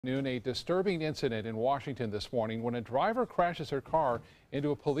Noon, a disturbing incident in Washington this morning when a driver crashes her car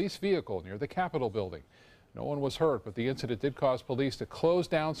into a police vehicle near the Capitol building. No one was hurt, but the incident did cause police to close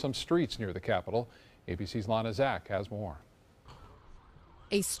down some streets near the Capitol. ABC's Lana Zak has more.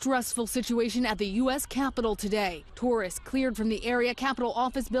 A stressful situation at the U.S. Capitol today. Tourists cleared from the area. Capitol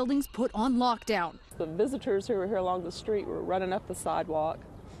office buildings put on lockdown. The visitors who were here along the street were running up the sidewalk,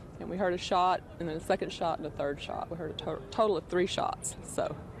 and we heard a shot, and then a second shot, and a third shot. We heard a total of 3 shots,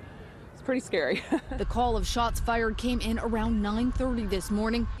 so it's pretty scary. The call of shots fired came in around 9:30 this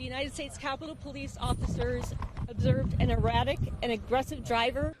morning. The United States Capitol Police officers observed an erratic and aggressive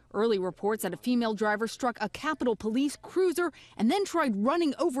driver. Early reports that a female driver struck a Capitol Police cruiser and then tried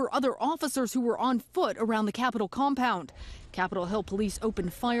running over other officers who were on foot around the Capitol compound. Capitol Hill police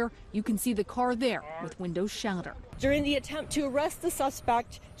opened fire. You can see the car there with windows shattered. During the attempt to arrest the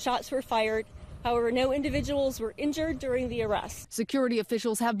suspect, shots were fired. However, no individuals were injured during the arrest. Security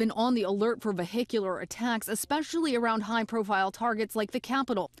officials have been on the alert for vehicular attacks, especially around high-profile targets like the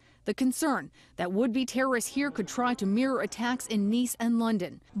Capitol. The concern that would-be terrorists here could try to mirror attacks in Nice and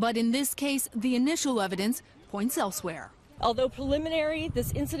London. But in this case, the initial evidence points elsewhere. Although preliminary,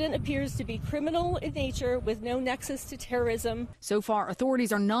 this incident appears to be criminal in nature with no nexus to terrorism. So far,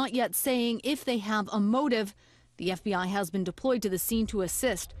 authorities are not yet saying if they have a motive. The FBI has been deployed to the scene to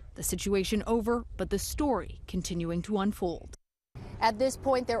assist. The situation over, but the story continuing to unfold. At this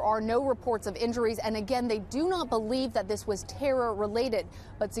point, there are no reports of injuries, and again, they do not believe that this was terror-related.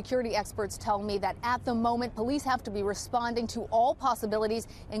 But security experts tell me that at the moment, police have to be responding to all possibilities,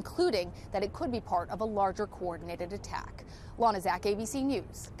 including that it could be part of a larger coordinated attack. Lana Zak, ABC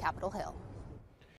News, Capitol Hill.